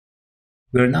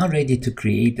We are now ready to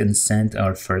create and send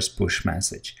our first push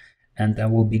message. And I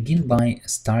will begin by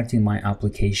starting my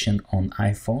application on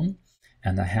iPhone.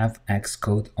 And I have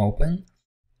Xcode open.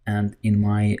 And in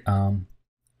my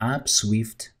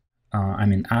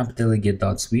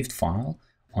appdelegate.swift file,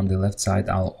 on the left side,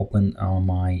 I'll open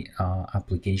my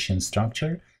application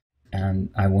structure. And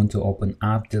I want to open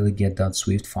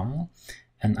appdelegate.swift file.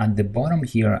 And at the bottom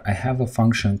here, I have a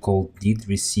function called did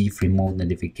receive remote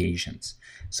notifications.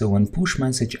 So when push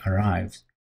message arrives,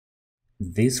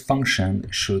 this function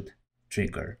should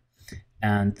trigger.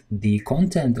 And the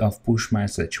content of push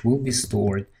message will be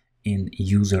stored in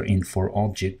user info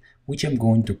object, which I'm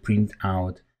going to print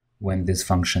out when this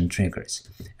function triggers.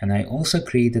 And I also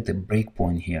created a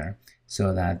breakpoint here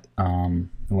so that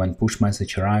when push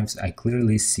message arrives, I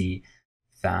clearly see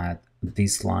that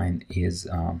this line is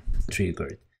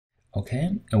triggered.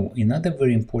 Okay, another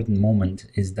very important moment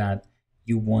is that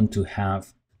from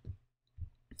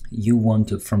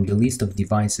the list of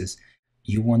devices,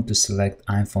 you want to select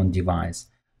iPhone device,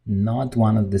 not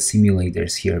one of the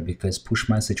simulators here, because push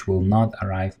message will not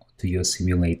arrive to your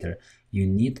simulator. You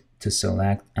need to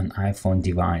select an iPhone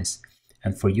device.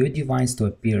 And for your device to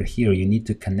appear here, you need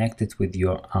to connect it with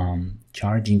your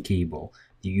charging cable,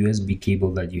 the USB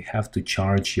cable that you have to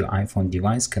charge your iPhone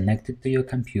device, connect it to your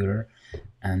computer,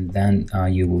 and then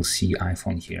you will see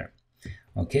iPhone here.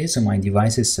 Okay, so my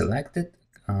device is selected.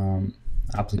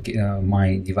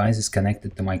 My device is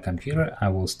connected to my computer. I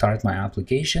will start my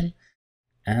application,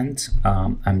 and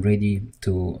I'm ready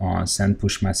to send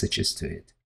push messages to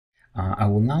it. I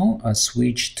will now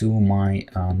switch to my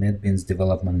NetBeans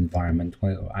development environment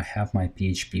where I have my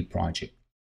PHP project.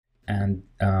 And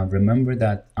remember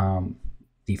that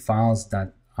the files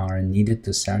that are needed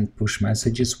to send push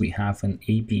messages, we have an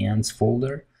APNs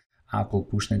folder, Apple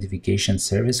Push Notification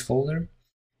Service folder.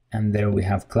 And there we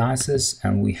have classes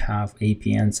and we have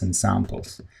APNs and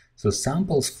samples. So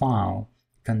samples file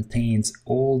contains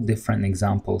all different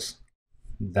examples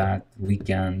that we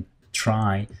can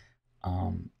try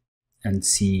and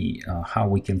see how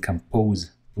we can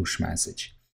compose push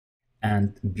message.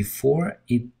 And before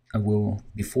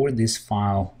this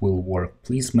file will work,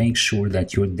 please make sure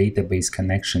that your database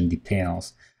connection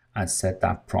details are set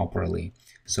up properly.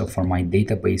 So for my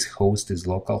database host is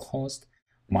localhost,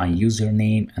 my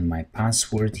username and my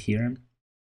password here,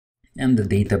 and the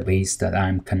database that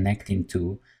I'm connecting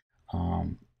to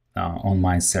on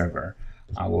my server.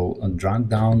 I will drag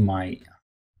down my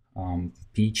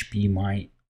PHP my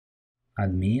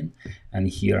admin, and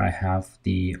here I have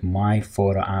the my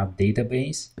photo app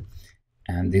database,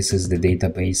 and this is the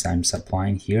database I'm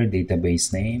supplying here,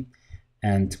 database name,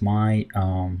 and my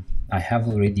I have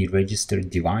already registered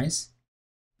device.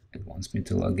 It wants me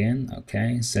to log in.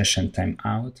 Okay, session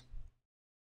timeout.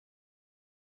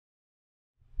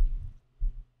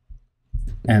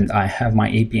 And I have my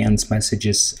APNs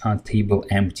messages table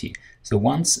empty. So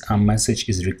once a message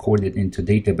is recorded into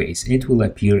database, it will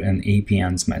appear in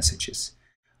APNs messages.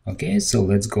 Okay, so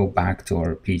let's go back to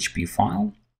our PHP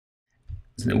file.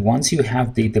 So once you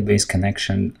have database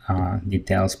connection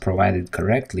details provided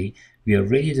correctly, we are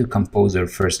ready to compose our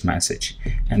first message.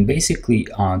 And basically,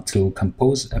 to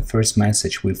compose a first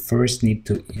message, we first need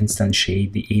to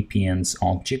instantiate the APNs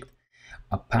object,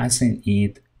 passing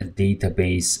it a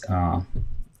database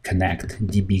connect,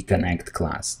 DB connect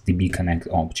class, DB connect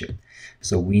object.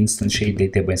 So we instantiate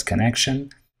database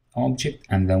connection object,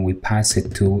 and then we pass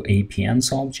it to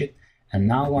APNs object. And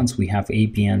now once we have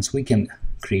APNs, we can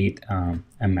create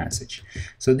a message.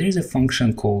 So there is a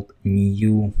function called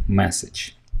new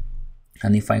message.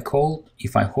 And if I hold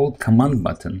command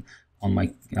button on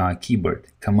my keyboard,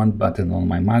 command button on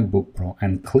my MacBook Pro,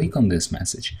 and click on this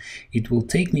message, it will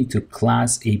take me to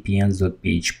class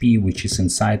apns.php, which is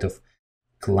inside of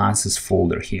classes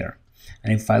folder here.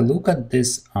 And if I look at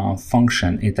this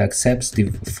function, it accepts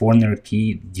the foreigner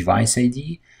key device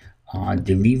ID,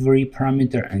 delivery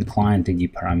parameter, and client ID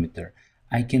parameter.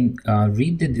 I can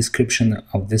read the description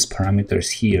of these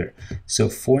parameters here. So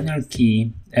foreigner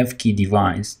key, F key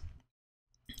device,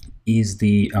 is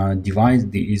the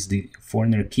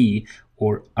foreigner key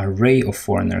or array of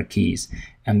foreigner keys,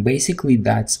 and basically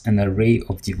that's an array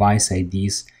of device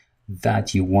IDs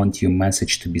that you want your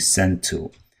message to be sent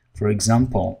to. For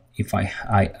example, if I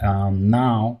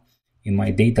now in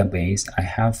my database I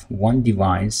have one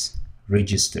device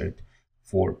registered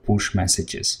for push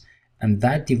messages, and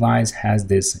that device has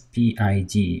this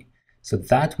PID, so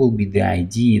that will be the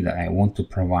ID that I want to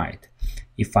provide.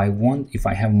 If I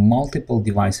have multiple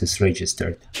devices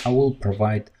registered, I will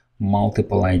provide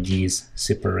multiple IDs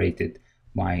separated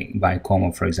by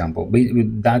comma, for example.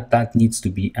 But that needs to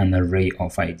be an array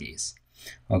of IDs.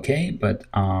 Okay, but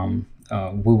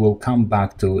we will come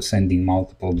back to sending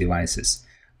multiple devices,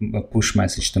 a push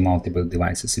message to multiple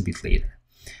devices a bit later.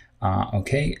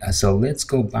 Okay, so let's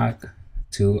go back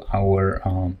to our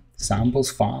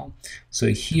samples file. So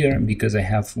here, because I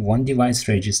have one device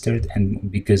registered,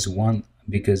 and because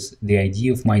the ID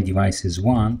of my device is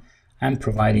 1, I'm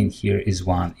providing here is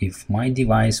 1. If my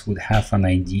device would have an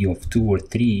ID of 2 or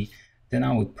 3, then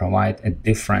I would provide a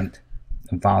different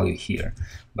value here.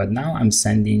 But now I'm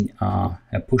sending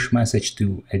a push message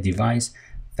to a device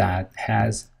that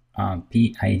has a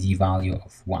PID value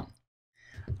of 1.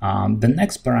 The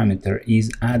next parameter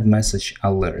is add message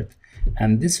alert,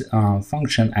 and this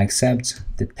function accepts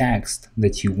the text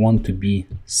that you want to be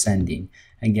sending.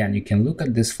 Again, you can look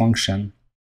at this function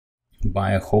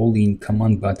by holding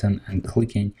command button and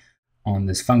clicking on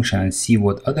this function and see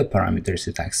what other parameters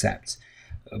it accepts.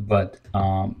 But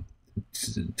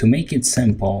to make it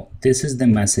simple, this is the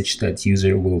message that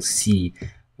user will see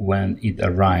when it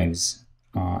arrives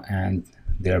and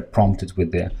they're prompted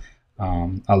with the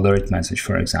alert message,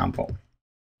 for example.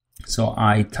 So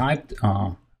I typed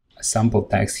a sample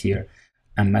text here,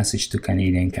 a message to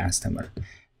Canadian customer.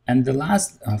 And the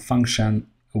last function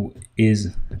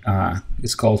is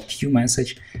called queue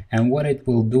message, and what it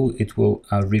will do, it will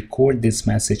record this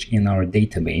message in our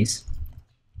database.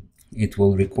 It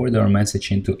will record our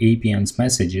message into APN's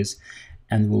messages,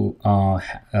 and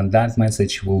that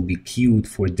message will be queued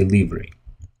for delivery.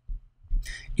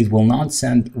 It will not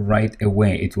send right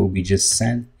away, it will be just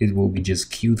sent, it will be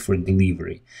just queued for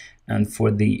delivery. And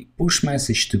for the push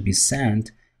message to be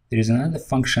sent, there is another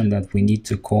function that we need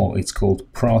to call. It's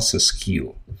called process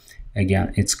queue.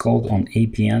 Again, it's called on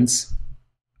APN's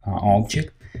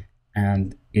object,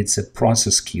 and it's a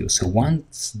process queue. So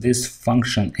once this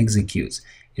function executes,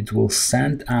 it will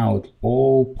send out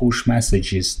all push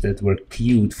messages that were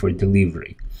queued for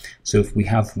delivery. So if we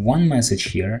have one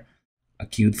message here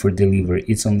queued for delivery,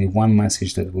 it's only one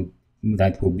message that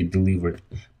will be delivered.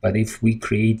 But if we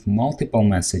create multiple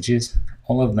messages,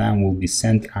 all of them will be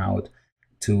sent out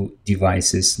to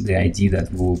devices, the ID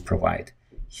that we will provide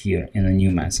here in a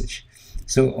new message.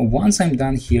 So once I'm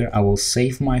done here, I will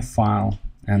save my file,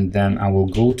 and then I will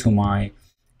go to my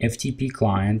FTP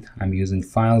client. I'm using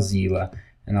FileZilla,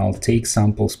 and I'll take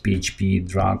samples PHP,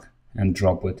 drag and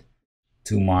drop it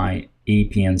to my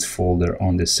APNs folder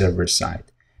on the server side.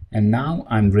 And now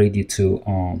I'm ready to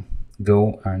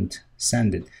go and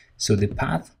send it. So the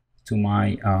path to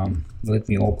my, let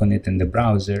me open it in the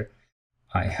browser.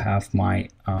 I have my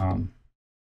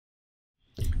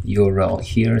URL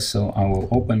here, so I will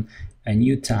open a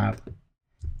new tab,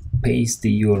 paste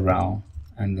the URL,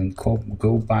 and then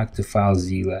go back to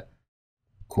FileZilla,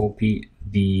 copy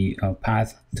the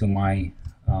path to my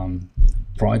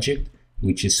project,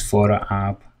 which is photo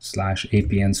app /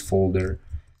 APNs folder.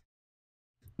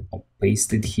 I'll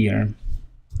paste it here,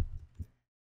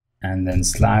 and then /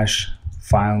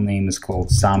 file name is called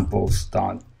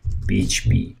samples.php.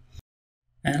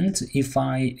 And if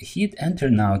I hit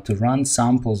enter now to run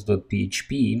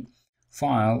samples.php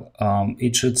file,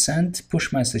 it should send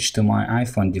push message to my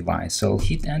iPhone device. So I'll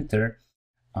hit enter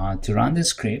to run the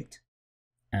script,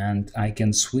 and I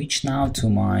can switch now to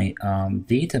my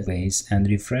database and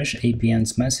refresh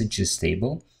APN's messages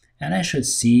table, and I should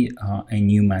see a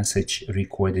new message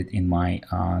recorded in my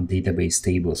database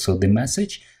table. So the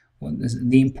message,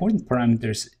 the important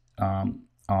parameters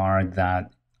are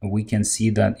that we can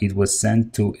see that it was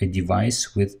sent to a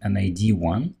device with an ID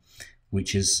 1,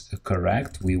 which is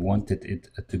correct. We wanted it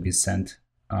to be sent,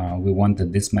 we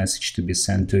wanted this message to be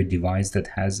sent to a device that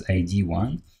has ID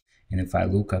 1. And if I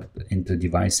look up into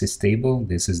devices table,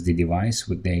 this is the device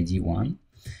with the ID 1.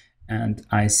 And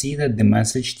I see that the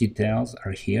message details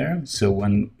are here. So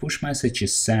when push message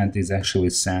is sent, it's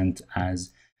actually sent as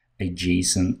a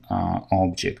JSON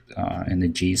object in a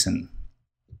JSON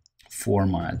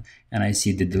format. And I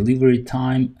see the delivery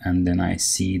time, and then I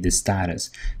see the status.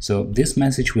 So this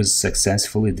message was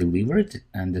successfully delivered,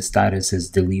 and the status is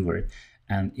delivered.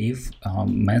 And if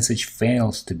message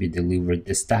fails to be delivered,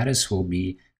 the status will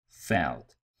be failed.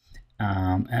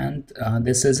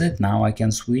 This is it. Now I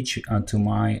can switch to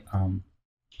my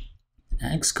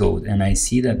Xcode, and I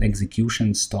see that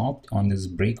execution stopped on this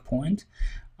breakpoint,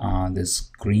 this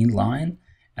green line,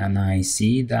 and I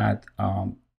see that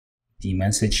the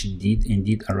message did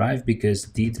indeed arrive because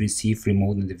did receive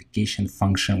remote notification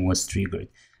function was triggered.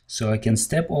 So I can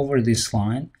step over this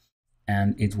line,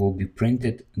 and it will be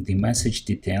printed. The message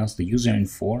details, the user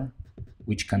info,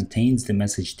 which contains the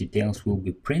message details, will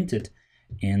be printed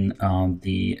in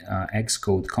the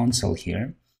Xcode console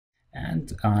here.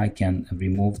 And I can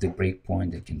remove the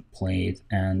breakpoint, I can play it,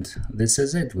 and this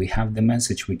is it. We have the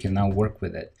message, we can now work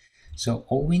with it. So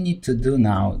all we need to do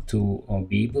now to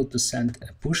be able to send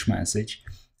a push message,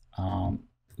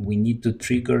 we need to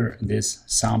trigger this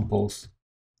samples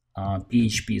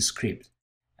PHP script.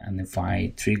 And if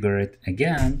I trigger it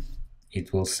again,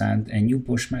 it will send a new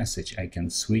push message. I can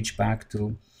switch back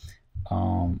to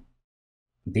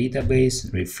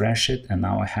database, refresh it, and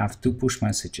now I have 2 push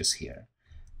messages here.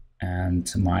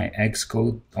 And my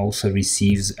Xcode also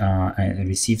received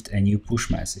a new push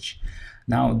message.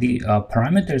 Now the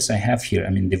parameters I have here, I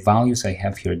mean the values I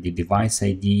have here, the device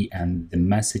ID and the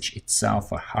message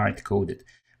itself are hard-coded.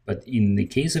 But in the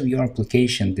case of your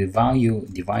application, the value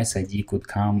device ID could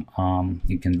come,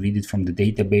 you can read it from the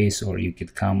database, or you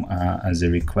could come as a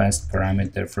request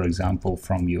parameter, for example,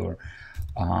 from your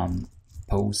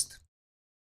post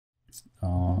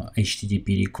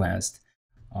HTTP request.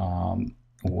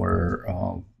 Or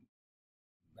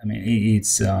I mean,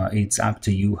 it's up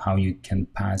to you how you can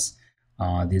pass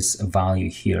this value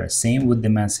here. Same with the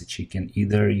message. You can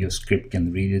either, your script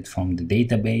can read it from the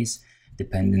database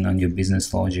depending on your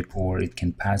business logic, or it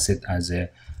can pass it as a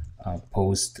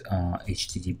post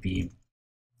HTTP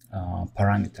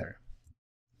parameter.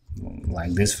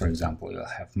 Like this, for example, you'll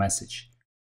have message.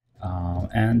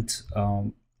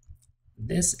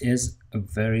 This is a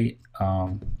very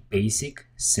basic,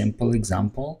 simple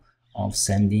example of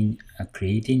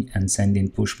creating and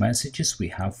sending push messages. We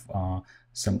have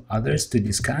some others to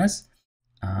discuss.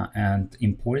 And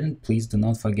important, please do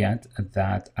not forget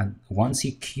that once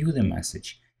you queue the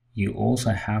message, you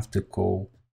also have to call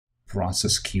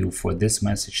process queue for this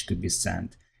message to be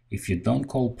sent. If you don't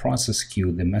call process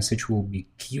queue, the message will be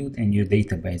queued in your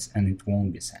database and it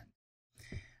won't be sent.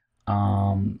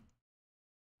 And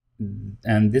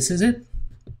this is it.